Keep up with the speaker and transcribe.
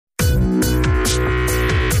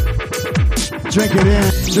Drink it in,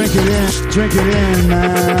 drink it in, drink it in,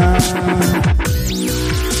 man.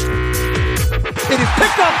 It is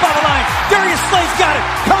picked off by the line. Darius Slay's got it.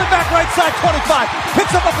 Coming back right side, 25.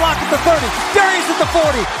 Picks up a block at the 30. Darius at the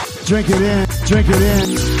 40. Drink it in, drink it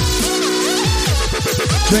in.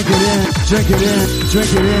 Drink it in, drink it in, drink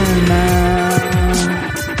it in, man.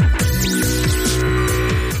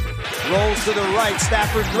 Rolls to the right.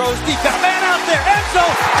 Stafford throws deep. Got a man out there. End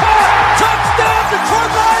zone. Caught. Touchdown,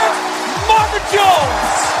 Detroit Lions. Marvin Jones.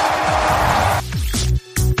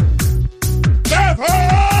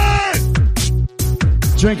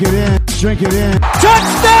 Drink it in, drink it in.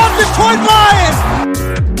 Touchdown, Detroit Lions.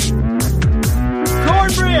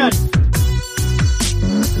 Cornbread.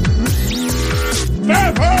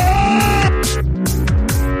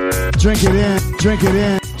 Drink it in, drink it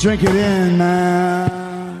in, drink it in,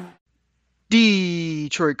 man.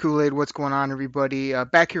 Detroit Kool-Aid, what's going on, everybody?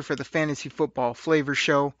 Back here for the Fantasy Football Flavor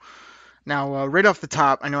Show. Now, right off the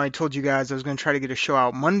top, I know I told you guys I was going to try to get a show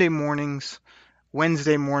out Monday mornings,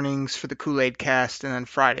 Wednesday mornings for the Kool-Aid Cast, and then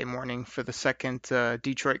Friday morning for the second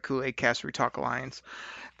Detroit Kool-Aid Cast where we talk Lions.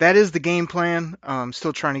 That is the game plan. I'm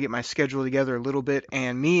still trying to get my schedule together a little bit,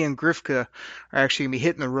 and me and Grifka are actually going to be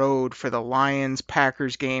hitting the road for the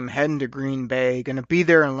Lions-Packers game, heading to Green Bay. Going to be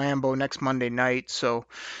there in Lambeau next Monday night, so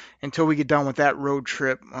until we get done with that road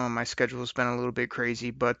trip, my schedule has been a little bit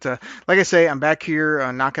crazy. But like I say, I'm back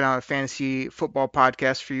here knocking out a fantasy football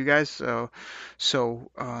podcast for you guys.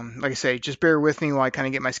 So like I say, just bear with me while I kind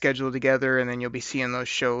of get my schedule together, and then you'll be seeing those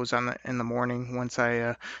shows in the morning once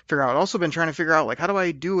I figure out. I've also been trying to figure out, like, how do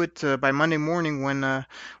I do it by Monday morning when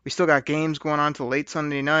we still got games going on till late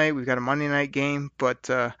Sunday night. We've got a Monday night game,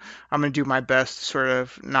 but I'm going to do my best to sort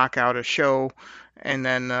of knock out a show and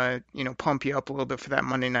then, pump you up a little bit for that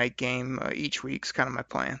Monday night game each week is kind of my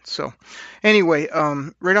plan. So anyway,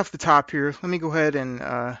 right off the top here, let me go ahead and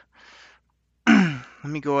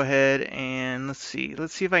let's see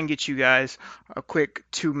if I can get you guys a quick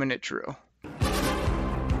 2-minute drill.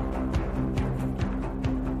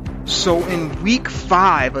 So in week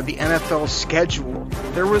 5 of the NFL schedule,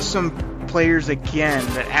 there was some players again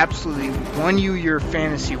that absolutely won you your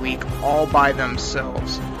fantasy week all by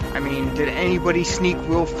themselves. I mean, did anybody sneak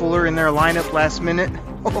Will Fuller in their lineup last minute?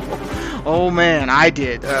 Oh man, I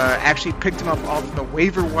did. Actually picked him up off the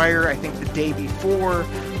waiver wire, I think the day before,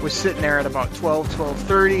 was sitting there at about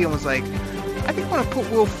 12:30 and was like, I think I want to put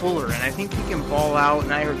Will Fuller in. I think he can ball out,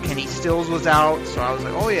 and I heard Kenny Stills was out, so I was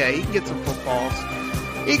like, oh yeah, he can get some footballs.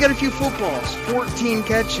 He got a few footballs, 14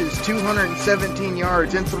 catches, 217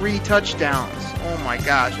 yards, and 3 touchdowns. Oh my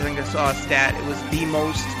gosh, I think I saw a stat. It was the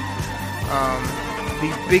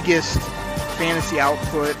biggest fantasy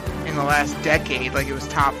output in the last decade. Like it was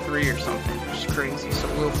top 3 or something, which is crazy. So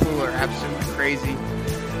Will Fuller, absolutely crazy.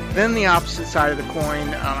 Then the opposite side of the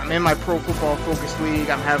coin, I'm in my Pro Football Focus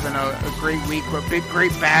League. I'm having a great week, a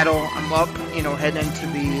great battle. I'm up, heading into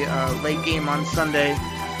the late game on Sunday.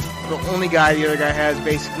 The only guy the other guy has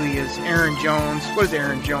basically is Aaron Jones. What does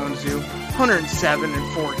Aaron Jones do? 107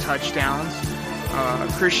 and 4 touchdowns.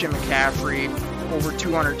 Christian McCaffrey, over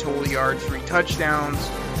 200 total yards, 3 touchdowns.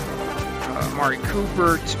 Amari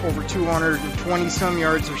Cooper, over 220 some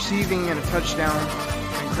yards receiving and a touchdown.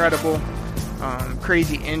 Incredible.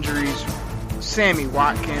 Crazy injuries. Sammy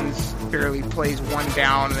Watkins barely plays one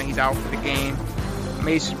down and then he's out for the game.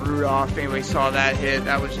 Mason Rudolph, anybody saw that hit,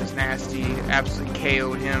 that was just nasty. Absolutely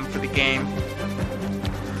KO'd him for the game.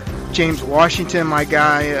 James Washington, my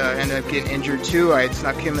guy, ended up getting injured too. I had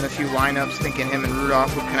snuck him in a few lineups thinking him and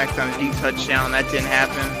Rudolph would connect on a deep touchdown. That didn't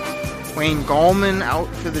happen. Wayne Gallman out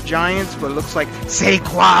for the Giants, but it looks like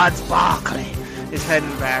Saquon Barkley is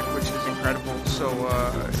heading back, which is incredible. So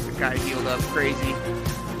the guy healed up crazy.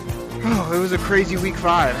 Oh, it was a crazy week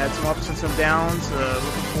 5. Had some ups and some downs. Looking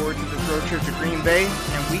forward to this road trip to Green Bay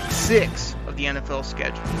and week 6 of the NFL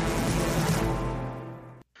schedule.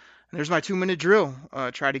 And there's my 2-minute drill.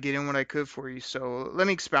 Try to get in what I could for you. So let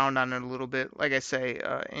me expound on it a little bit. Like I say,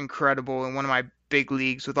 incredible in one of my big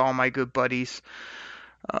leagues with all my good buddies.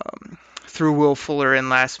 Threw Will Fuller in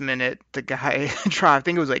last minute. The guy tried, I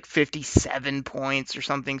think it was like 57 points or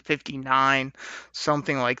something, 59,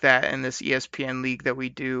 something like that in this ESPN league that we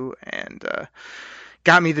do, and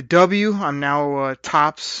got me the W. I'm now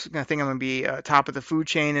tops. I think I'm going to be top of the food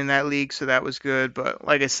chain in that league, so that was good. But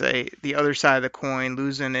like I say, the other side of the coin,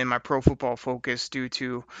 losing in my Pro Football Focus due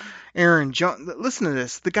to Aaron Jones. Listen to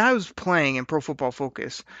this. The guy who was playing in Pro Football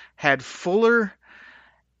Focus had Fuller,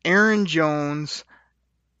 Aaron Jones,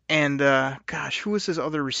 and, who was his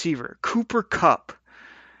other receiver? Cooper Kupp.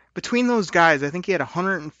 Between those guys, I think he had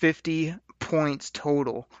 150 points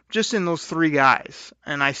total just in those three guys,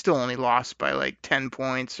 and I still only lost by like 10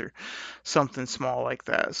 points or something small like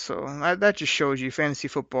that. So that just shows you fantasy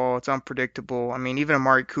football, it's unpredictable. I mean, even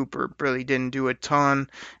Amari Cooper really didn't do a ton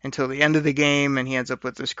until the end of the game, and he ends up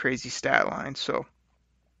with this crazy stat line. So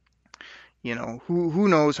who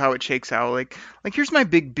knows how it shakes out. Like here's my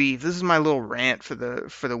big beef. This is my little rant for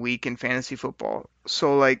the week in fantasy football.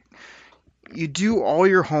 So like, you do all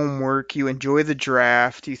your homework, you enjoy the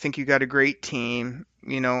draft, you think you got a great team,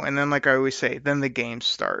 and then like I always say, then the games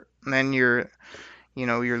start. And then you're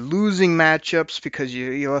losing matchups because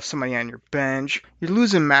you left somebody on your bench. You're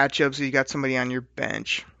losing matchups, you got somebody on your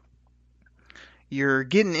bench. You're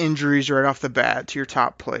getting injuries right off the bat to your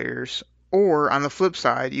top players. Or on the flip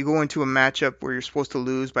side, you go into a matchup where you're supposed to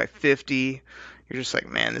lose by 50. You're just like,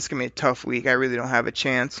 man, this is going to be a tough week. I really don't have a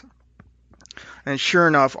chance. And sure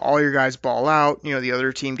enough, all your guys ball out. The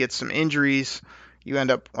other team gets some injuries. You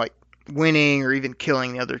end up like winning or even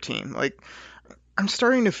killing the other team. Like, I'm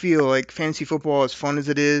starting to feel like fantasy football, as fun as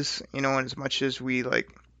it is, and as much as we like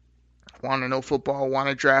want to know football, want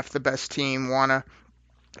to draft the best team, want to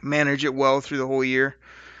manage it well through the whole year,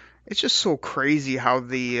 it's just so crazy how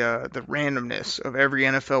the randomness of every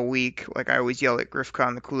NFL week, like I always yell at Grifka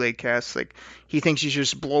on the Kool-Aid Cast, like he thinks he should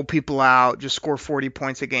just blow people out, just score 40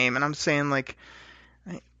 points a game, and I'm saying like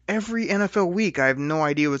every NFL week I have no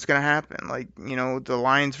idea what's going to happen. Like, the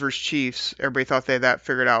Lions versus Chiefs, everybody thought they had that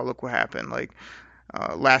figured out. Look what happened. Like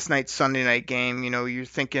last night's Sunday night game, you're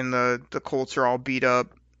thinking the Colts are all beat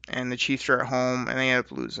up and the Chiefs are at home and they end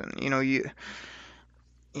up losing.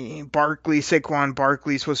 Saquon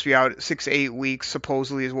Barkley is supposed to be out 6-8 weeks,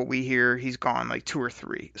 supposedly is what we hear. He's gone like 2 or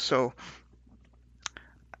 3. So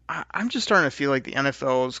I'm just starting to feel like the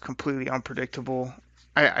NFL is completely unpredictable.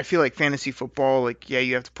 I feel like fantasy football, like, yeah,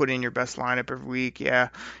 you have to put in your best lineup every week. Yeah,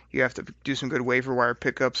 you have to do some good waiver wire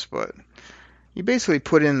pickups, but you basically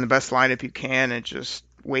put in the best lineup you can and just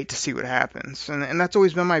wait to see what happens. And that's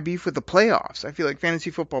always been my beef with the playoffs. I feel like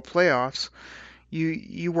fantasy football playoffs,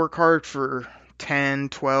 you work hard for 10,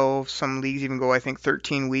 12, some leagues even go, I think,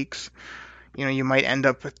 13 weeks. You might end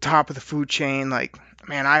up at the top of the food chain. Like,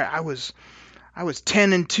 man, I was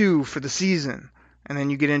 10-2 for the season. And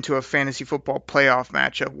then you get into a fantasy football playoff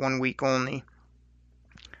matchup 1 week only.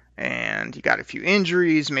 And you got a few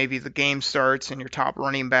injuries. Maybe the game starts and your top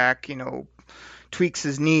running back, tweaks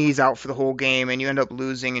his knees out for the whole game and you end up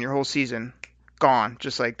losing and your whole season gone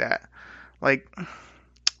just like that. Like,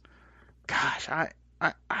 gosh, I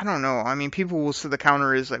don't know. I mean, people will say the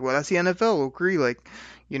counter is like, well, that's the NFL. We'll agree. Like,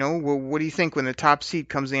 well, what do you think when the top seed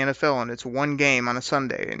comes in the NFL and it's one game on a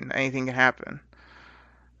Sunday and anything can happen?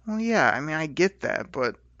 Well, yeah, I mean, I get that,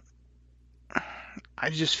 but I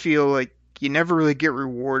just feel like you never really get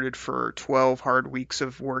rewarded for 12 hard weeks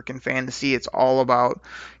of work in fantasy. It's all about,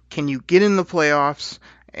 can you get in the playoffs,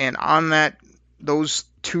 and on those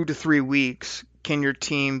 2 to 3 weeks, can your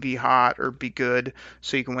team be hot or be good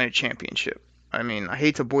so you can win a championship? I mean, I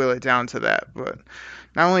hate to boil it down to that, but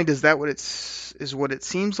not only does that what it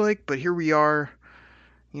seems like, but here we are.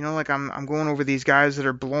 Like I'm going over these guys that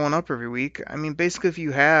are blowing up every week. I mean, basically, if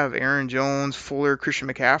you have Aaron Jones, Fuller, Christian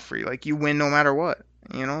McCaffrey, like you win no matter what.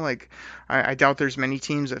 Like I doubt there's many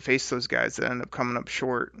teams that face those guys that end up coming up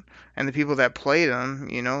short. And the people that played them,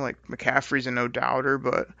 like McCaffrey's a no doubter,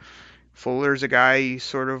 but Fuller's a guy you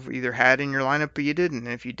sort of either had in your lineup, but you didn't.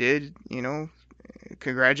 And if you did,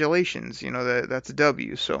 congratulations. That's a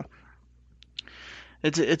W. So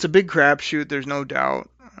it's a big crapshoot. There's no doubt.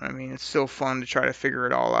 I mean, it's still fun to try to figure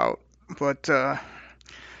it all out. But,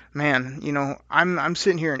 man, I'm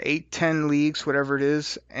sitting here in 8, 10 leagues, whatever it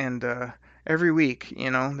is, and every week,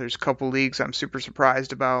 there's a couple leagues I'm super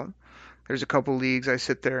surprised about. There's a couple leagues I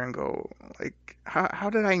sit there and go, like, how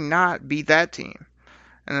did I not beat that team?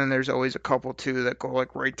 And then there's always a couple, too, that go,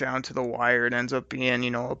 like, right down to the wire. It ends up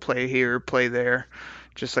being, a play here, play there.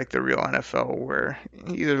 Just like the real NFL, where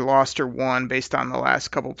you either lost or won based on the last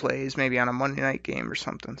couple plays, maybe on a Monday night game or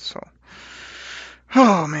something. So,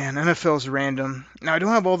 oh man, NFL's random. Now, I don't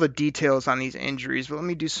have all the details on these injuries, but let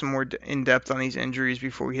me do some more in-depth on these injuries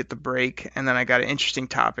before we hit the break. And then I got an interesting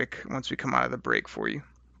topic once we come out of the break for you.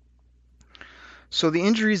 So the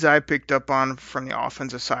injuries I picked up on from the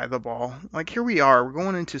offensive side of the ball, like here we are, we're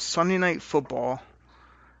going into Sunday Night Football.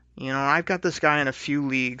 I've got this guy in a few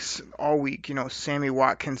leagues all week. Sammy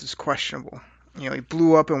Watkins is questionable. He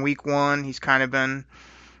blew up in week 1. He's kind of been,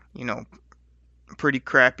 pretty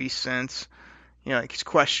crappy since. Like he's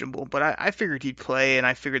questionable. But I figured he'd play, and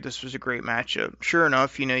I figured this was a great matchup. Sure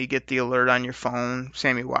enough, you get the alert on your phone.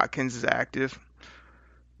 Sammy Watkins is active.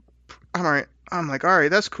 I'm like, all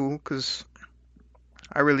right, that's cool, because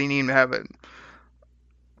I really need him to have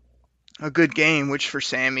a good game, which for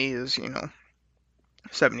Sammy is,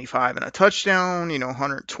 75 and a touchdown,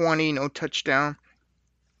 120, no touchdown.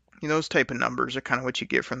 Those type of numbers are kind of what you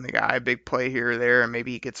get from the guy. Big play here or there, and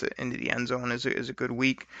maybe he gets it into the end zone is a good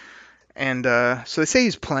week. And so they say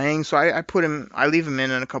he's playing, so I leave him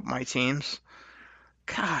in a couple of my teams.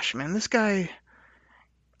 Gosh, man, this guy,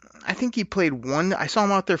 I think he played one. I saw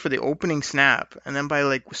him out there for the opening snap, and then by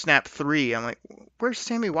like snap 3, I'm like, where's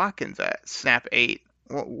Sammy Watkins at? Snap 8.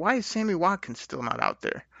 Well, why is Sammy Watkins still not out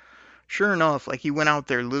there? Sure enough, like he went out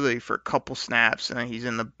there literally for a couple snaps, and then he's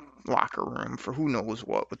in the locker room for who knows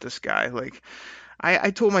what with this guy. Like,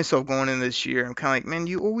 I told myself going in this year, I'm kind of like, man,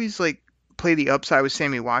 you always like play the upside with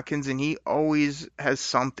Sammy Watkins, and he always has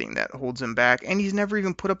something that holds him back, and he's never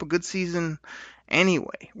even put up a good season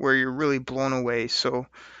anyway, where you're really blown away. So,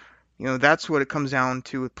 that's what it comes down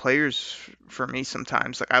to with players for me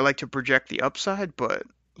sometimes. Like, I like to project the upside, but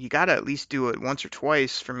you got to at least do it once or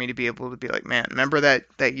twice for me to be able to be like, man, remember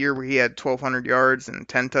that year where he had 1,200 yards and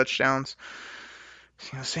 10 touchdowns?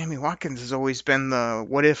 Sammy Watkins has always been the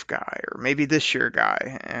what if guy, or maybe this year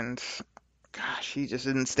guy, and gosh, he just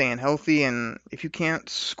isn't staying healthy. And if you can't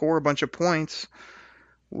score a bunch of points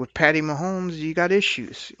with Patty Mahomes, you got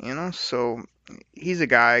issues, So he's a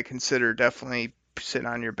guy I consider definitely sitting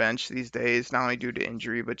on your bench these days, not only due to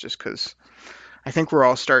injury, but just because I think we're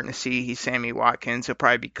all starting to see he's Sammy Watkins. He'll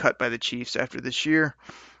probably be cut by the Chiefs after this year,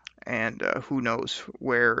 and who knows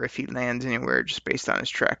where, if he lands anywhere, just based on his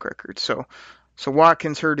track record. So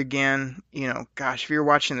Watkins hurt again. Gosh, if you're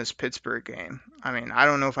watching this Pittsburgh game, I mean, I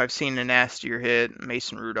don't know if I've seen a nastier hit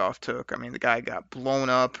Mason Rudolph took. I mean, the guy got blown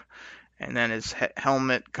up, and then his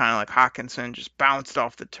helmet, kind of like Hawkinson, just bounced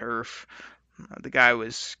off the turf. The guy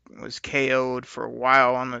was KO'd for a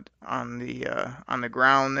while on the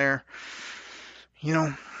ground there.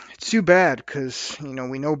 It's too bad because,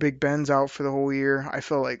 we know Big Ben's out for the whole year. I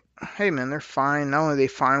feel like, hey, man, they're fine. Not only are they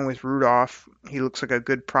fine with Rudolph, he looks like a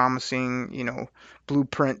good, promising,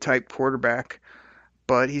 blueprint type quarterback,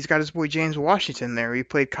 but he's got his boy James Washington there he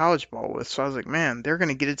played college ball with. So I was like, man, they're going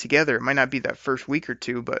to get it together. It might not be that first week or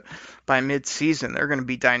two, but by mid-season, they're going to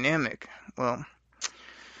be dynamic. Well,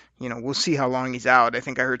 we'll see how long he's out. I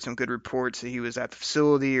think I heard some good reports that he was at the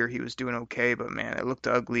facility or he was doing okay, but man, it looked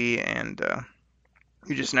ugly, and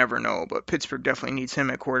you just never know. But Pittsburgh definitely needs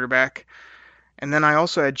him at quarterback. And then I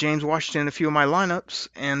also had James Washington in a few of my lineups,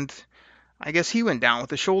 and I guess he went down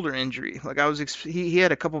with a shoulder injury. Like he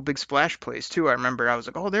had a couple big splash plays too. I remember I was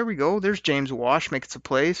like, oh, there we go. There's James Wash making some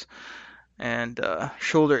plays. And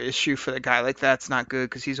shoulder issue for a guy like that's not good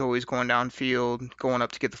because he's always going downfield, going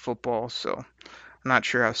up to get the football. So I'm not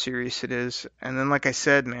sure how serious it is. And then, like I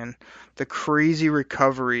said, man, the crazy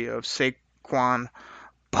recovery of Saquon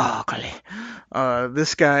Barkley.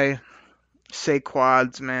 This guy,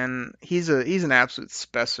 Saquads, man, he's an absolute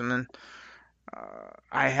specimen.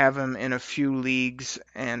 I have him in a few leagues,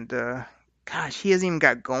 and gosh, he hasn't even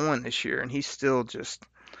got going this year, and he's still just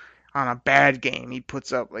on a bad game. He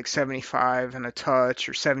puts up like 75 and a touch,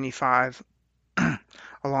 or 75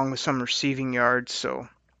 along with some receiving yards. So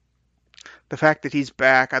the fact that he's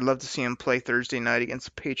back, I'd love to see him play Thursday night against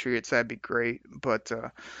the Patriots. That'd be great, but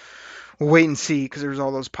we'll wait and see because there's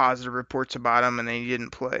all those positive reports about him, and then he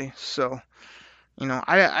didn't play. So,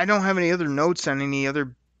 I don't have any other notes on any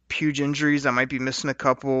other huge injuries. I might be missing a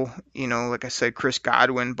couple. Like I said, Chris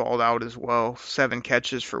Godwin balled out as well. 7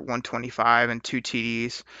 catches for 125 and 2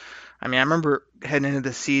 TDs. I mean, I remember heading into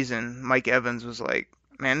the season, Mike Evans was like,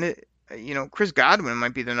 man, Chris Godwin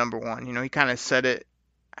might be the number one. He kind of said it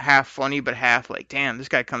half funny, but half like, damn, this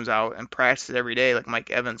guy comes out and practices every day. Like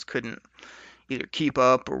Mike Evans couldn't either keep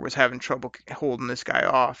up or was having trouble holding this guy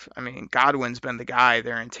off. I mean, Godwin's been the guy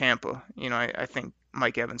there in Tampa. I think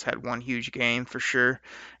Mike Evans had one huge game for sure,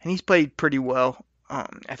 and he's played pretty well.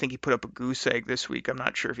 I think he put up a goose egg this week. I'm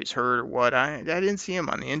not sure if he's hurt or what. I didn't see him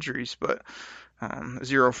on the injuries, but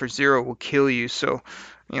 0 for 0 will kill you. So,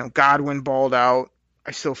 Godwin balled out.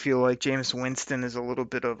 I still feel like Jameis Winston is a little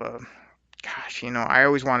bit of a, gosh, I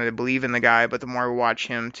always wanted to believe in the guy, but the more I watch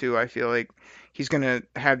him too, I feel like he's going to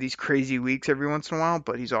have these crazy weeks every once in a while,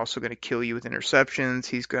 but he's also going to kill you with interceptions.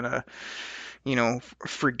 He's going to,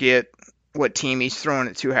 forget what team he's throwing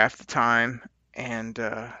it to half the time. And,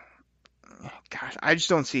 gosh, I just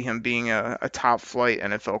don't see him being a top flight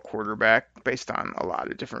NFL quarterback based on a lot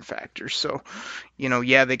of different factors. So,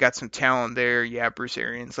 yeah, they got some talent there. Yeah, Bruce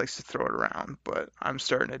Arians likes to throw it around, but I'm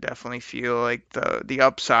starting to definitely feel like the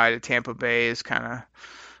upside of Tampa Bay is kind of,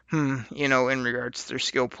 in regards to their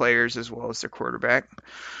skill players as well as their quarterback.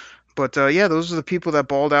 But yeah, those are the people that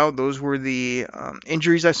balled out. Those were the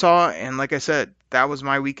injuries I saw, and like I said, that was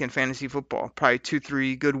my week in fantasy football. Probably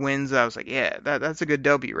 2-3 good wins. I was like, yeah, that's a good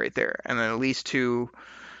W right there. And then at least two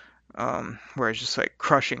where it's just like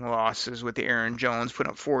crushing losses with the Aaron Jones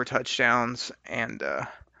putting up 4 touchdowns. And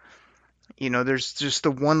there's just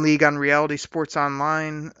the one league on Reality Sports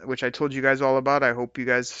Online, which I told you guys all about. I hope you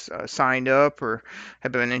guys signed up or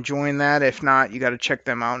have been enjoying that. If not, you got to check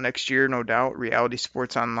them out next year, no doubt,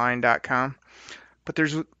 realitysportsonline.com. But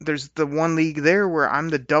there's the one league there where I'm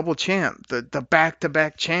the double champ, the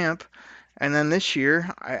back-to-back champ. And then this year,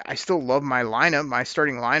 I still love my lineup. My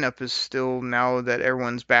starting lineup is still, now that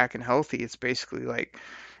everyone's back and healthy, it's basically like,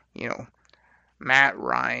 Matt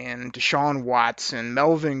Ryan, Deshaun Watson,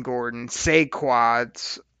 Melvin Gordon,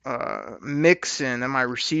 Saquon, Mixon, and my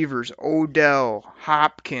receivers, Odell,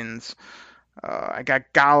 Hopkins. I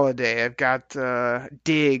got Galladay. I've got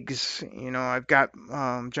Diggs. I've got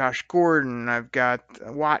Josh Gordon. I've got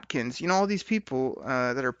Watkins. All these people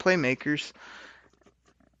that are playmakers.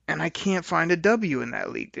 And I can't find a W in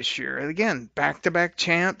that league this year. Again, back-to-back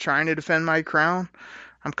champ, trying to defend my crown.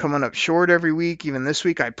 I'm coming up short every week. Even this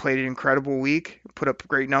week, I played an incredible week, put up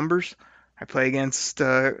great numbers. I play against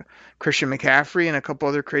Christian McCaffrey and a couple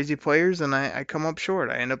other crazy players, and I come up short.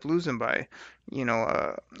 I end up losing by,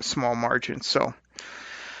 a small margin. So,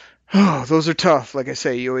 those are tough. Like I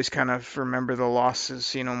say, you always kind of remember the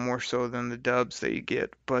losses, more so than the dubs that you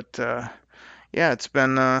get. But, yeah, it's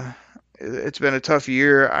been a tough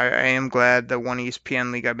year. I am glad that one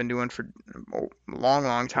ESPN league I've been doing for a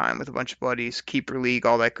long time with a bunch of buddies, keeper league,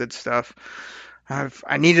 all that good stuff.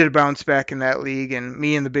 I needed to bounce back in that league, and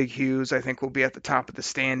me and the Big Hughes, I think, will be at the top of the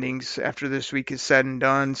standings after this week is said and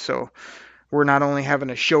done. So we're not only having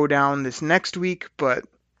a showdown this next week, but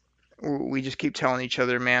we just keep telling each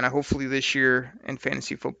other, man, hopefully this year in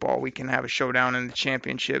fantasy football we can have a showdown in the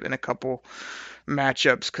championship in a couple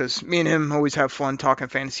matchups, because me and him always have fun talking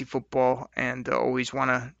fantasy football and always want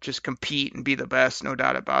to just compete and be the best, no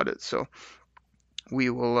doubt about it. So we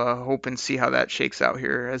will hope and see how that shakes out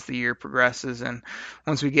here as the year progresses, and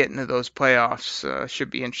once we get into those playoffs, should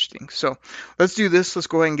be interesting. So let's do this. Let's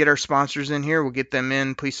go ahead and get our sponsors in here. We'll get them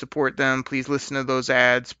in. Please support them. Please listen to those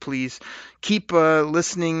ads. Please keep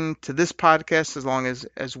listening to this podcast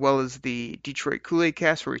as well as the Detroit Kool-Aid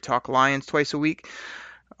Cast, where we talk Lions twice a week.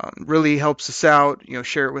 Really helps us out.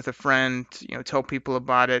 Share it with a friend. Tell people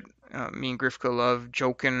about it. Me and Grifka love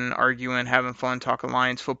joking, arguing, having fun, talking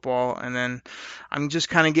Lions football. And then I'm just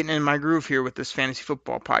kind of getting in my groove here with this fantasy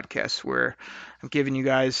football podcast, where I'm giving you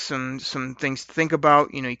guys some things to think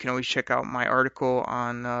about. You can always check out my article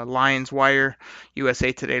on Lions Wire,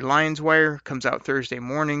 USA Today Lions Wire. Comes out Thursday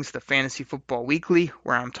mornings, the Fantasy Football Weekly,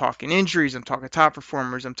 where I'm talking injuries, I'm talking top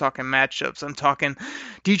performers, I'm talking matchups, I'm talking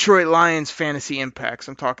Detroit Lions fantasy impacts.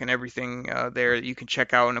 I'm talking everything there that you can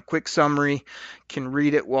check out in a quick summary. Can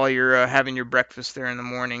read it while you're having your breakfast there in the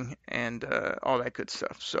morning, and all that good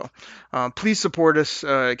stuff. So please support us.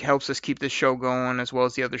 It helps us keep this show going, as well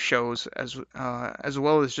as the other shows, as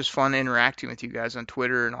well as just fun interacting with you guys on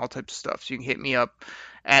Twitter and all types of stuff. So you can hit me up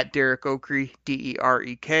at Derek Okrie,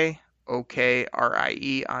 DEREK,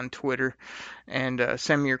 OKRIE on Twitter, and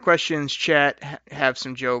send me your questions, chat, have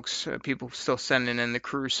some jokes. People still sending in the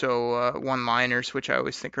Caruso one-liners, which I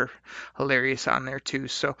always think are hilarious on there too.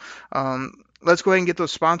 So let's go ahead and get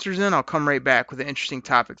those sponsors in. I'll come right back with an interesting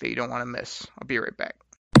topic that you don't want to miss. I'll be right back.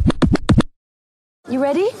 You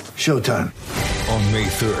ready? Showtime. On May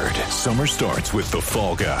 3rd, summer starts with The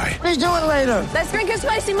Fall Guy. Let's do it later. Let's drink a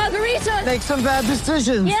spicy margarita. Make some bad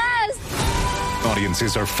decisions. Yes!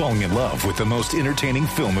 Audiences are falling in love with the most entertaining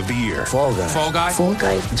film of the year. Fall Guy. Fall Guy? Fall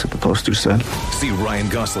guy. That's what the poster said. See Ryan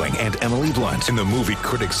Gosling and Emily Blunt in the movie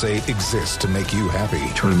critics say exists to make you happy.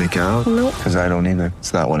 Trying to make it out? Nope. Because I don't either.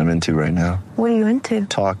 It's not what I'm into right now. What are you into?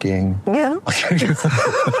 Talking. Yeah.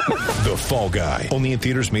 The Fall Guy. Only in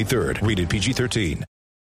theaters May 3rd. Rated PG-13.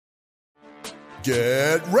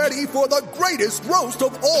 Get ready for the greatest roast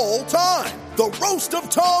of all time. The Roast of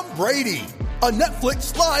Tom Brady. A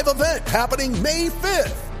Netflix live event happening May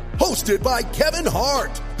 5th. Hosted by Kevin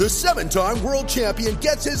Hart. The 7-time world champion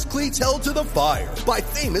gets his cleats held to the fire by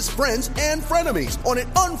famous friends and frenemies on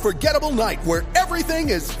an unforgettable night where everything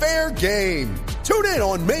is fair game. Tune in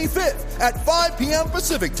on May 5th at 5 p.m.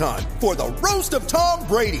 Pacific time for the Roast of Tom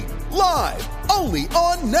Brady. Live only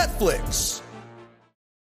on Netflix.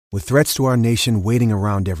 With threats to our nation waiting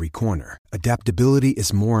around every corner, adaptability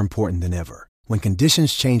is more important than ever. When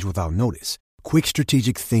conditions change without notice, quick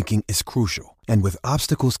strategic thinking is crucial. And with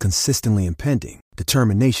obstacles consistently impending,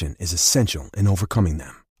 determination is essential in overcoming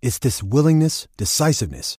them. It's this willingness,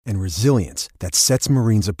 decisiveness, and resilience that sets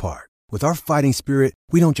Marines apart. With our fighting spirit,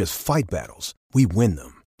 we don't just fight battles, we win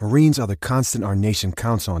them. Marines are the constant our nation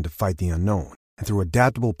counts on to fight the unknown. And through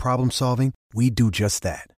adaptable problem solving, we do just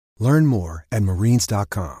that. Learn more at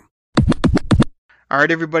marines.com. All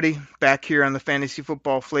right, everybody, back here on the Fantasy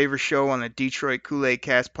Football Flavor Show on the Detroit Kool-Aid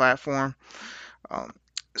Cast platform.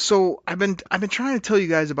 So I've been trying to tell you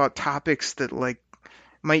guys about topics that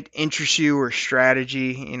might interest you or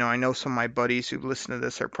strategy. You know, I know some of my buddies who listen to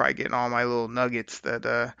this are probably getting all my little nuggets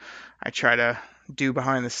that I try to do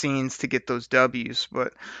behind the scenes to get those W's.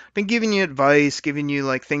 But I've been giving you advice, giving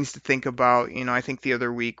you things to think about. You know, I think the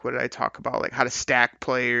other week, what did I talk about? How to stack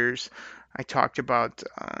players. I talked about,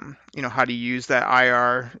 how to use that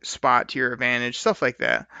IR spot to your advantage, stuff like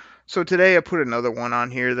that. So today I put another one on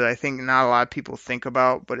here that I think not a lot of people think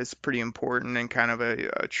about, but it's pretty important and kind of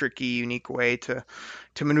a tricky, unique way to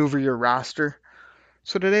maneuver your roster.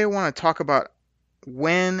 So today I want to talk about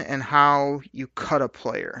when and how you cut a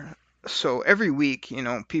player. So every week,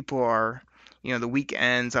 people are, the week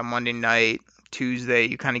ends on Monday night, Tuesday,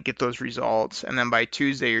 you kind of get those results. And then by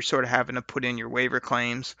Tuesday, you're sort of having to put in your waiver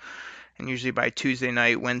claims. And usually by Tuesday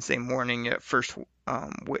night, Wednesday morning, that first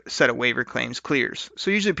set of waiver claims clears. So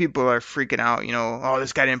usually people are freaking out, oh,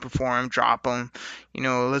 this guy didn't perform, drop him.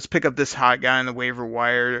 Let's pick up this hot guy on the waiver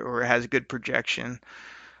wire or has a good projection.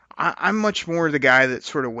 I'm much more the guy that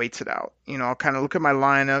sort of waits it out. I'll kind of look at my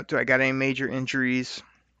lineup. Do I got any major injuries?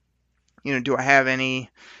 Do I have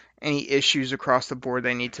any issues across the board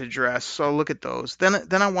they need to address? So I'll look at those. Then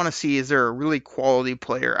I want to see, is there a really quality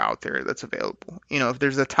player out there that's available? If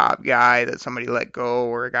there's a top guy that somebody let go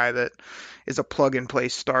or a guy that is a plug-and-play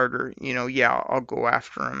starter, I'll go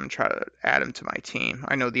after him and try to add him to my team.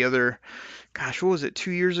 I know the other, what was it,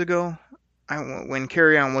 2 years ago? When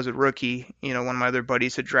Kerryon was a rookie, one of my other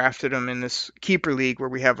buddies had drafted him in this keeper league where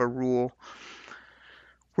we have a rule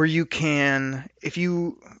where you can, if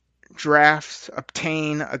you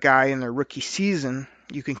obtain a guy in their rookie season,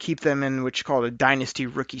 you can keep them in what's called a dynasty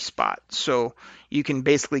rookie spot. So you can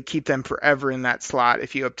basically keep them forever in that slot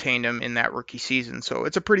if you obtained them in that rookie season. So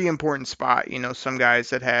it's a pretty important spot. Some guys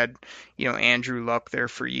that had, Andrew Luck there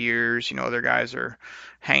for years, other guys are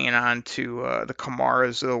hanging on to the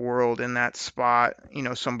Kamaras of the world in that spot.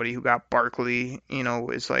 Somebody who got Barkley,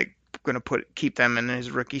 is going to keep them in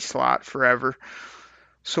his rookie slot forever.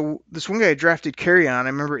 So this one guy drafted Kerryon. I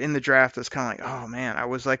remember in the draft, I was kind of oh man, I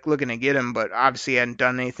was looking to get him, but obviously he hadn't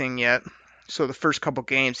done anything yet. So the first couple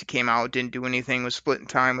games he came out, didn't do anything, was splitting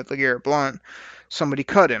time with LeGarrette Blount. Somebody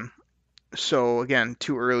cut him. So again,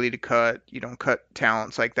 too early to cut. You don't cut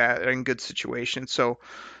talents like that in good situations. So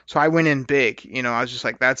I went in big. I was just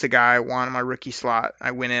that's a guy I want in my rookie slot.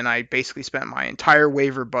 I went in. I basically spent my entire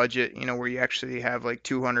waiver budget. Where you actually have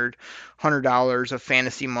 $100 of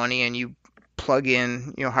fantasy money and you plug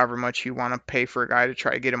in, however much you want to pay for a guy to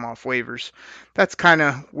try to get him off waivers. That's kind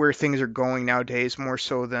of where things are going nowadays, more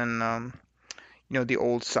so than, the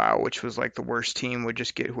old style, which was the worst team would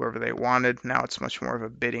just get whoever they wanted. Now it's much more of a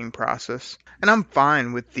bidding process. And I'm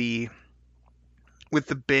fine with the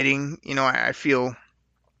bidding. I feel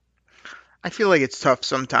like it's tough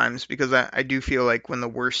sometimes because I do feel like when the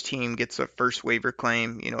worst team gets a first waiver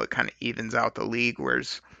claim, it kind of evens out the league,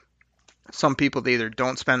 whereas some people, they either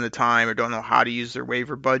don't spend the time or don't know how to use their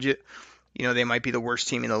waiver budget. They might be the worst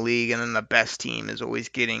team in the league, and then the best team is always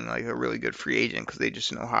getting a really good free agent because they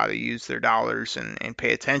just know how to use their dollars and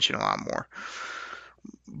pay attention a lot more.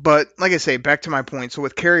 But like I say, back to my point. So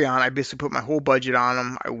with Kerryon, I basically put my whole budget on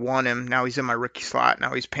him. I won him. Now he's in my rookie slot.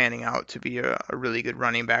 Now he's panning out to be a really good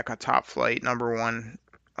running back, a top flight, number one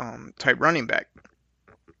type running back.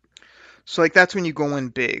 So that's when you go in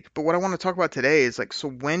big. But what I want to talk about today is so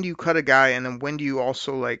when do you cut a guy, and then when do you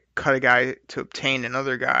also cut a guy to obtain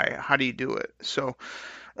another guy? How do you do it? So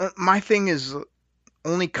my thing is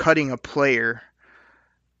only cutting a player,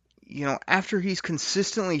 after he's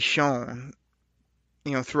consistently shown,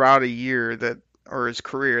 throughout a year or his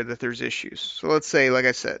career that there's issues. So let's say, like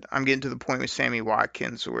I said, I'm getting to the point with Sammy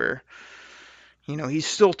Watkins where he's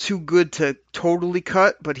still too good to totally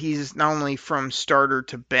cut, but he's not only from starter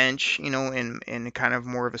to bench, in kind of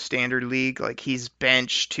more of a standard league. He's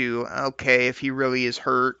benched to, okay, if he really is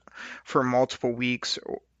hurt for multiple weeks,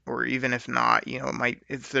 or even if not,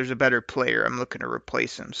 if there's a better player, I'm looking to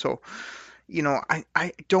replace him. So,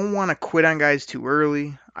 I don't want to quit on guys too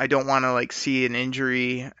early. I don't want to see an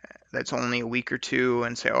injury that's only a week or two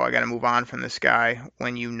and say, oh, I got to move on from this guy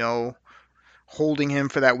when holding him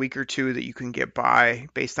for that week or two that you can get by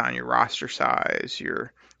based on your roster size,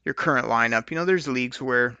 your current lineup. There's leagues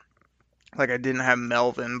where I didn't have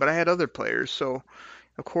Melvin, but I had other players. So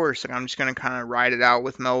of course, like I'm just going to kind of ride it out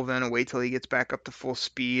with Melvin and wait till he gets back up to full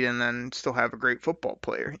speed and then still have a great football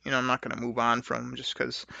player. I'm not going to move on from him just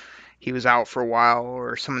because he was out for a while,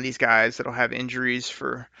 or some of these guys that'll have injuries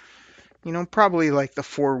for, probably like the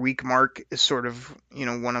 4 week mark is sort of,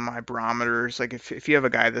 one of my barometers. Like if you have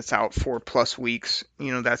a guy that's out 4+ weeks,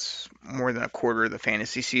 that's more than a quarter of the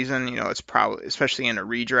fantasy season. It's probably, especially in a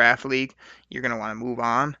redraft league, you're going to want to move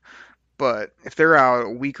on. But if they're out a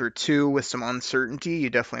week or two with some uncertainty,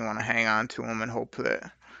 you definitely want to hang on to them and hope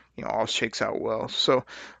that, all shakes out well. So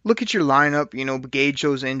look at your lineup, gauge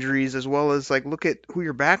those injuries, as well as like look at who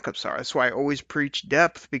your backups are. That's why I always preach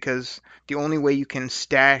depth, because the only way you can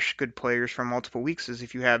stash good players for multiple weeks is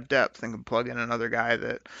if you have depth and can plug in another guy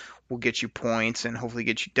that will get you points and hopefully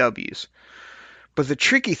get you W's. But the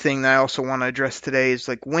tricky thing that I also want to address today is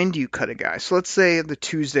like, when do you cut a guy? So let's say the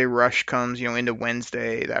Tuesday rush comes, into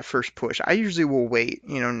Wednesday, that first push. I usually will wait,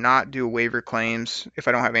 not do waiver claims if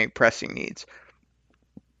I don't have any pressing needs.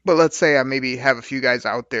 But let's say I maybe have a few guys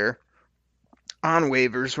out there on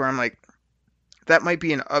waivers where I'm like, that might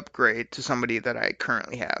be an upgrade to somebody that I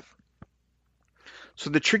currently have. So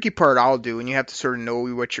the tricky part I'll do, and you have to sort of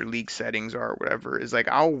know what your league settings are or whatever, is like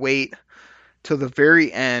I'll wait till the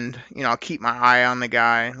very end. I'll keep my eye on the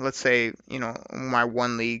guy. Let's say, my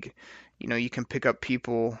one league, you can pick up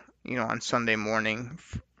people, on Sunday morning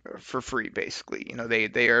for free, basically.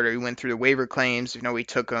 They already went through the waiver claims. We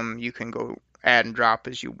took them. You can go add and drop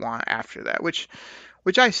as you want after that, which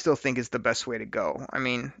I still think is the best way to go. I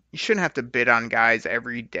mean, you shouldn't have to bid on guys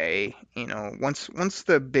every day. Once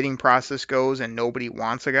the bidding process goes and nobody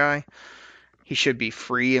wants a guy, he should be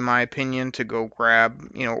free, in my opinion, to go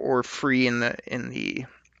grab, or free in the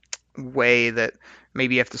way that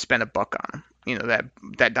maybe you have to spend $1 on him,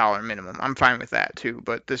 that dollar minimum. I'm fine with that too.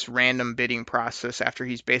 But this random bidding process after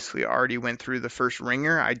he's basically already went through the first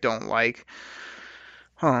ringer, I don't like.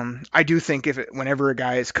 I do think whenever a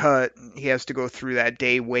guy is cut, he has to go through that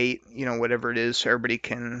day wait, whatever it is, so everybody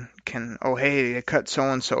can, oh, hey, they cut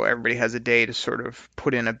so-and-so. Everybody has a day to sort of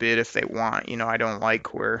put in a bid if they want. I don't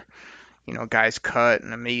like where, guys cut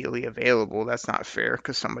and immediately available. That's not fair,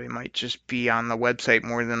 because somebody might just be on the website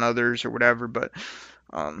more than others or whatever. But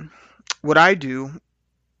what I do,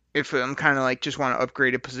 if I'm kind of like just want to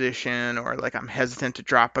upgrade a position, or like I'm hesitant to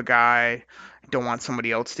drop a guy, don't want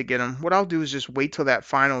somebody else to get him, what I'll do is just wait till that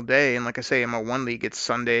final day. And like I say, in my one league, it's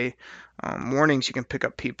Sunday mornings you can pick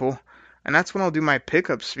up people. And that's when I'll do my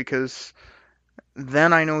pickups, because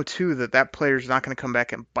then I know too that player's not going to come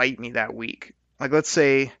back and bite me that week. Like let's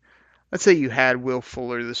say you had Will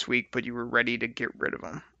Fuller this week, but you were ready to get rid of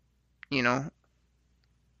him.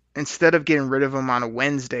 Instead of getting rid of him on a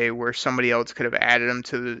Wednesday where somebody else could have added him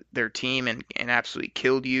to their team and absolutely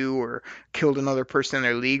killed you or killed another person in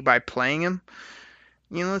their league by playing him,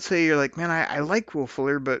 let's say you're like, man, I like Will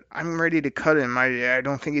Fuller, but I'm ready to cut him. I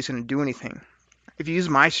don't think he's going to do anything. If you use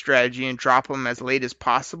my strategy and drop him as late as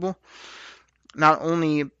possible, not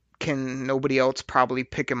only can nobody else probably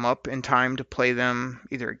pick him up in time to play them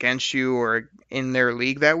either against you or in their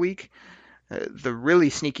league that week, the really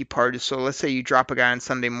sneaky part is, so let's say you drop a guy on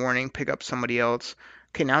Sunday morning, pick up somebody else.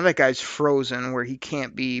 Okay, now that guy's frozen where he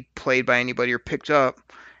can't be played by anybody or picked up,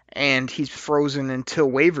 and he's frozen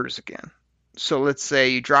until waivers again. So let's say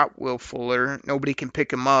you drop Will Fuller, nobody can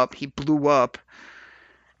pick him up, he blew up.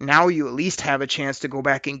 Now you at least have a chance to go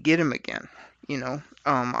back and get him again,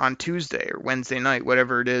 on Tuesday or Wednesday night,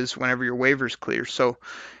 whatever it is, whenever your waivers clear. So,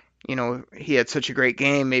 he had such a great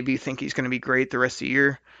game, maybe you think he's going to be great the rest of the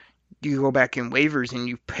year. You go back in waivers and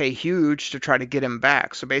you pay huge to try to get him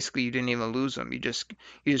back. So basically you didn't even lose him. You just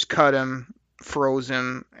cut him, froze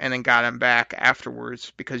him, and then got him back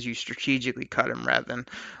afterwards because you strategically cut him rather than,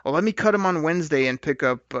 well, let me cut him on Wednesday and pick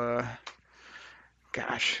up,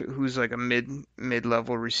 who's like a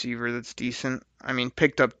mid-level receiver that's decent. I mean,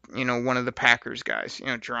 picked up, one of the Packers guys,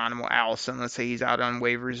 Geronimo Allison. Let's say he's out on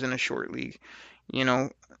waivers in a short league.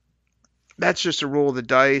 That's just a roll of the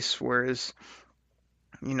dice, whereas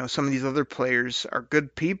some of these other players are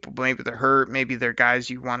good people, but maybe they're hurt. Maybe they're guys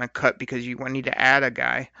you want to cut because you need to add a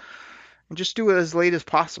guy. And just do it as late as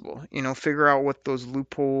possible. Figure out what those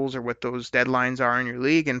loopholes or what those deadlines are in your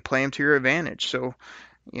league and play them to your advantage. So,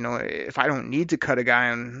 if I don't need to cut a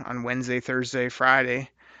guy on Wednesday, Thursday, Friday,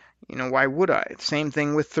 why would I? Same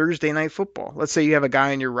thing with Thursday night football. Let's say you have a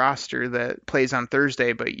guy on your roster that plays on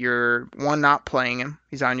Thursday, but you're, one, not playing him.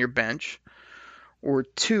 He's on your bench. Or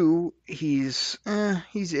two, he's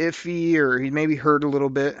iffy, or he maybe hurt a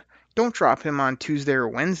little bit. Don't drop him on Tuesday or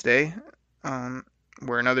Wednesday,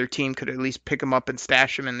 where another team could at least pick him up and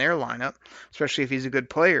stash him in their lineup, especially if he's a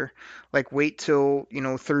good player. Like, wait till,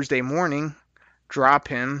 Thursday morning, drop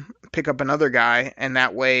him, pick up another guy, and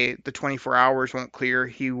that way the 24 hours won't clear.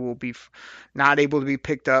 He will be not able to be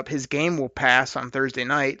picked up. His game will pass on Thursday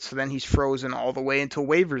night, so then he's frozen all the way until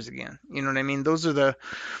waivers again. You know what I mean? Those are the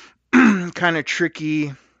kind of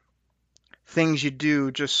tricky things you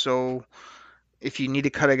do just so if you need to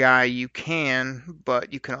cut a guy, you can,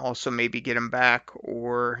 but you can also maybe get him back,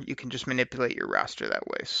 or you can just manipulate your roster that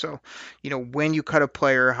way. So, when you cut a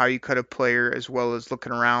player, how you cut a player, as well as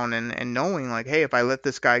looking around and knowing, like, hey, if I let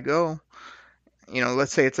this guy go,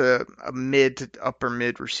 let's say it's a mid to upper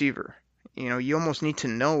mid receiver, you almost need to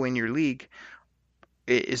know in your league,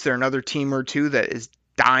 is there another team or two that is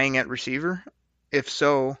dying at receiver? If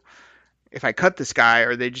so, if I cut this guy,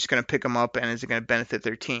 are they just going to pick him up, and is it going to benefit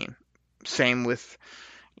their team? Same with,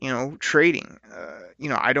 trading.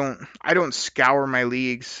 I don't scour my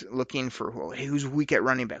leagues looking for, well, hey, who's weak at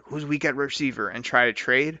running back, who's weak at receiver, and try to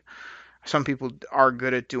trade. Some people are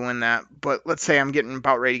good at doing that, but let's say I'm getting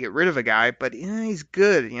about ready to get rid of a guy, but he's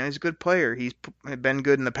good. He's a good player. He's been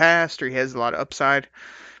good in the past, or he has a lot of upside.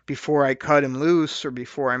 Before I cut him loose, or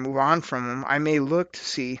before I move on from him, I may look to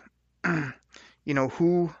see,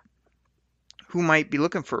 who might be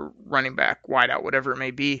looking for running back, wideout, whatever it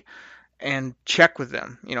may be, and check with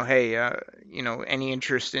them, hey, any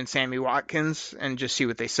interest in Sammy Watkins, and just see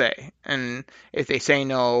what they say. And if they say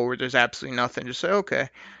no, or there's absolutely nothing, just say, okay.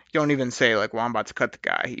 You don't even say, like, well, I'm about to cut the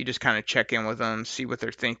guy. You just kind of check in with them, see what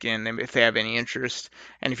they're thinking, and if they have any interest.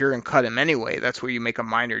 And if you're going to cut him anyway, that's where you make a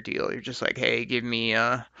minor deal. You're just like, hey, give me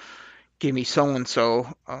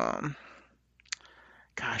so-and-so.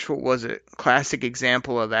 Gosh, what was it? Classic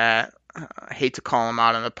example of that. I hate to call him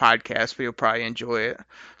out on the podcast, but you'll probably enjoy it.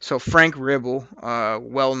 So Frank Ribble,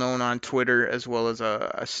 well known on Twitter as well as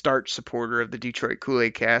a starch supporter of the Detroit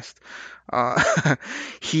Kool-Aid Cast,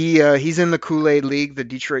 he's in the Kool-Aid League, the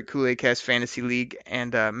Detroit Kool-Aid Cast Fantasy League,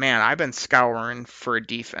 and man, I've been scouring for a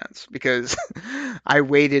defense because I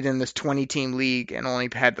waited in this 20-team league and only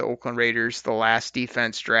had the Oakland Raiders, the last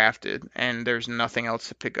defense drafted, and there's nothing else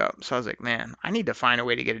to pick up. So I was like, man, I need to find a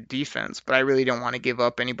way to get a defense, but I really don't want to give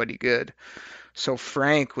up anybody good. So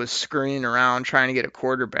Frank was scurrying around trying to get a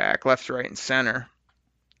quarterback left, right, and center.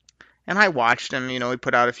 And I watched him, he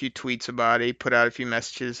put out a few tweets about it, he put out a few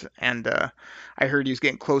messages, and I heard he was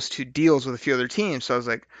getting close to deals with a few other teams. So I was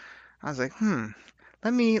like,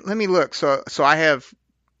 let me look. So I have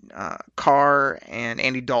Carr and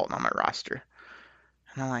Andy Dalton on my roster.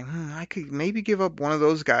 And I'm like, I could maybe give up one of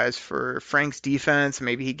those guys for Frank's defense.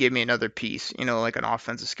 Maybe he'd give me another piece, like an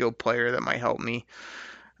offensive skilled player that might help me.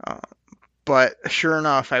 But sure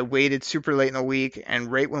enough, I waited super late in the week,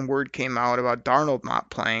 and right when word came out about Darnold not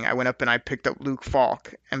playing, I went up and I picked up Luke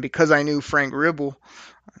Falk. And because I knew Frank Ribble,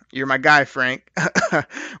 you're my guy, Frank,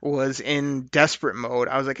 was in desperate mode,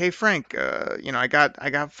 I was like, hey, Frank, I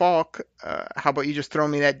got Falk. How about you just throw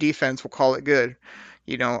me that defense? We'll call it good.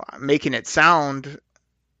 Making it sound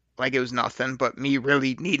like it was nothing, but me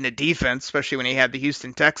really needing a defense, especially when he had the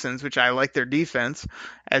Houston Texans, which I like their defense,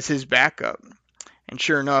 as his backup. And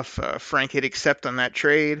sure enough, Frank hit accept on that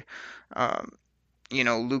trade.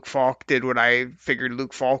 Luke Falk did what I figured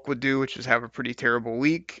Luke Falk would do, which was have a pretty terrible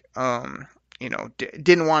week.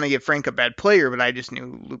 Didn't want to give Frank a bad player, but I just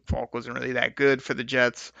knew Luke Falk wasn't really that good for the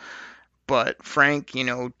Jets. But Frank,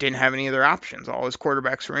 didn't have any other options. All his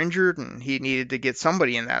quarterbacks were injured, and he needed to get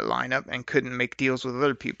somebody in that lineup and couldn't make deals with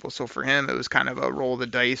other people. So for him, it was kind of a roll of the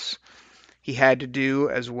dice he had to do,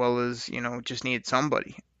 as well as, just needed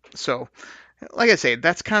somebody. So, like I say,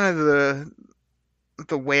 that's kind of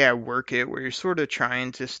the way I work it, where you're sort of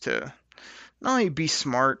trying just to not only be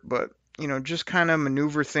smart, but, just kind of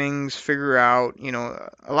maneuver things, figure out,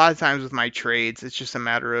 a lot of times with my trades, it's just a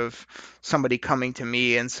matter of somebody coming to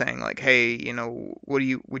me and saying like, hey,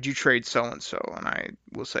 would you trade so-and-so? And I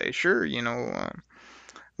will say, sure,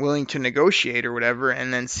 willing to negotiate or whatever,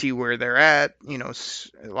 and then see where they're at. A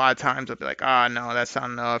lot of times I'll be like, no, that's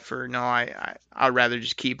not enough, or no, I'd rather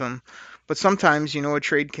just keep them. But sometimes, a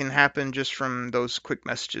trade can happen just from those quick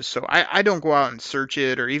messages. So I don't go out and search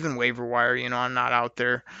it, or even waiver wire. I'm not out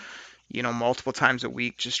there, multiple times a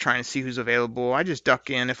week just trying to see who's available. I just duck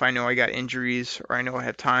in if I know I got injuries or I know I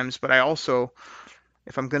have times. But I also,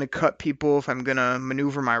 if I'm going to cut people, if I'm going to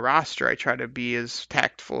maneuver my roster, I try to be as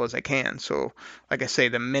tactful as I can. So, like I say,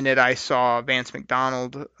 the minute I saw Vance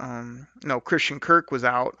McDonald, Christian Kirk was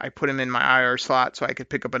out, I put him in my IR slot so I could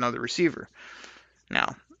pick up another receiver.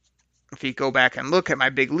 Now, if you go back and look at my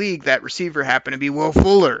big league, that receiver happened to be Will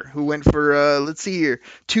Fuller, who went for,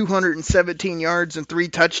 217 yards and 3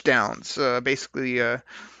 touchdowns. Basically,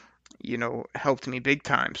 helped me big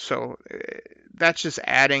time. So that's just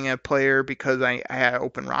adding a player because I had an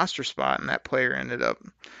open roster spot, and that player ended up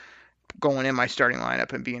going in my starting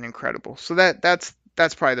lineup and being incredible. So that's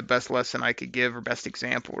probably the best lesson I could give, or best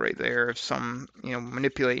example right there of some,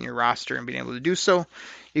 manipulating your roster and being able to do so.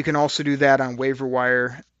 You can also do that on waiver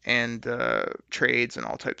wire and trades and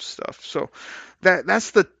all types of stuff. So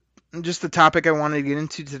that's just the topic I wanted to get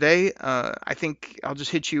into today. I think I'll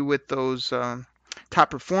just hit you with those top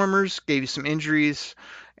performers, gave you some injuries,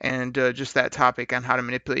 and just that topic on how to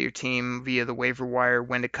manipulate your team via the waiver wire,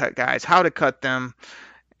 when to cut guys, how to cut them,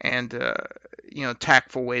 and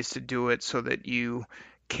tactful ways to do it so that you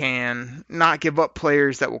can not give up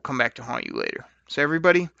players that will come back to haunt you later. So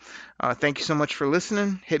everybody, thank you so much for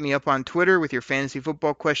listening. Hit me up on Twitter with your fantasy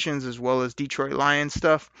football questions as well as Detroit Lions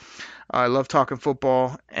stuff. I love talking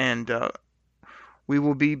football, and we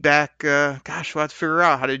will be back. We'll have to figure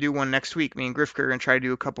out how to do one next week. Me and Griff are going to try to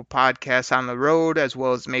do a couple podcasts on the road as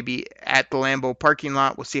well as maybe at the Lambeau parking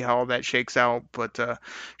lot. We'll see how all that shakes out, but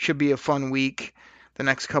should be a fun week the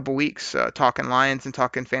next couple weeks, talking Lions and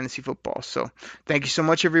talking fantasy football. So thank you so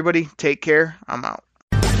much, everybody. Take care. I'm out.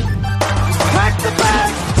 Pack the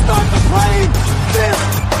bag, start the plane. This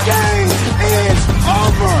game is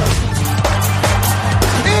over.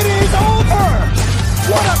 It is over.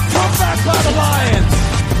 What a comeback by the Lions.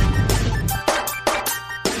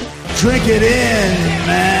 Drink it in.